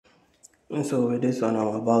And so with this one, I'm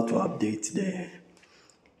about to update the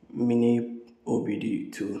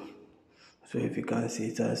miniobd tool. So if you can see,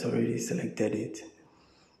 it has already selected it.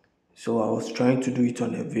 So I was trying to do it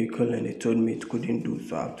on a vehicle and it told me it couldn't do,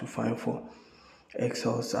 so I have to find for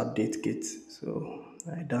xhorse update kit. So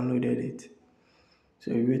I downloaded it.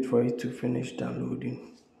 So you wait for it to finish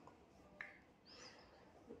downloading.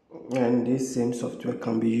 And this same software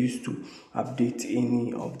can be used to update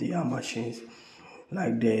any of the machines,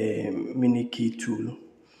 like the mini key tool,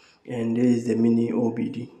 and this is the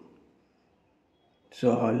miniobd.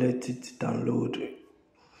 So I'll let it download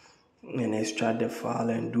and extract the file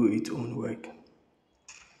and do its own work.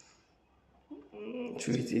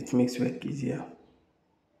 So it makes work easier.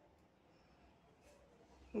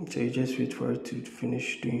 So you just wait for it to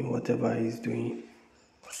finish doing whatever it's doing.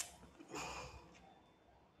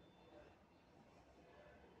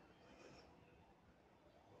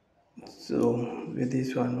 So with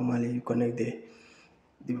this one, normally you connect the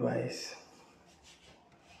device,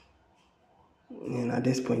 and at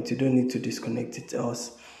this point you don't need to disconnect it,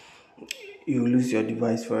 else you lose your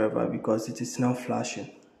device forever because it is now flashing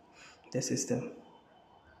the system.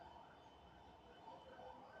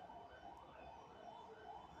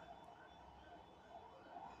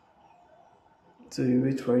 So you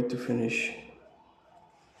wait for it to finish.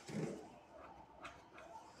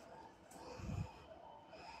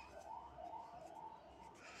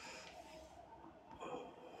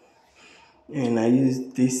 And I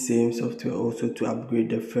use this same software also to upgrade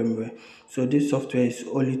the firmware. So this software is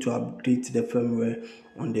only to update the firmware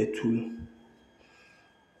on the tool.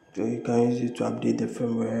 So you can use it to update the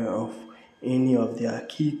firmware of any of their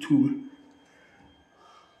key tool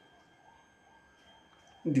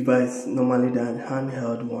device, normally the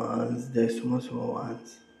handheld ones, the small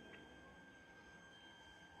ones.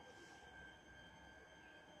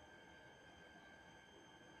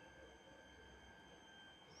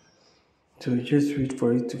 So you just wait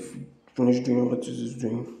for it to finish doing what it is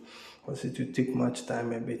doing, because it will take much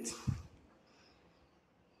time a bit.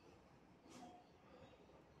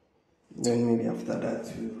 Then maybe after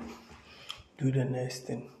that you do the next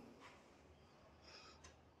thing.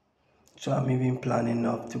 So I'm even planning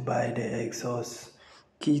now to buy the xhorse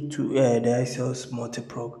key to the xhorse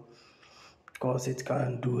multi-prog, because it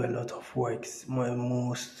can do a lot of works,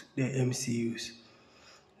 most the MCUs.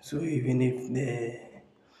 So even if the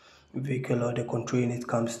vehicle or the control unit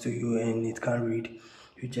comes to you and it can read,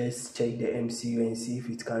 you just check the MCU and see if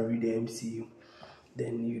it can read the MCU.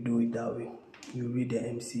 Then you do it that way. You read the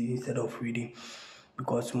MCU instead of reading,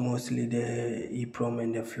 because mostly the EEPROM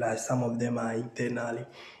and the flash, some of them are internally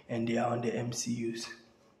and they are on the MCUs.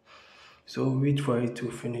 So wait for it to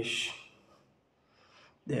finish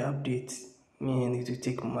the update, meaning it will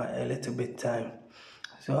take a little bit time.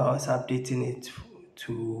 So I was updating it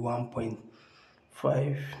to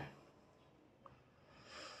 1.5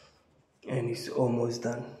 and it's almost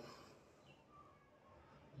done.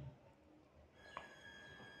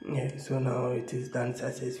 Yeah, so now it is done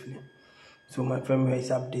successfully. So my firmware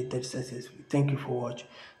is updated successfully. Thank you for watching.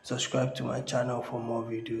 Subscribe to my channel for more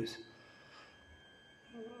videos.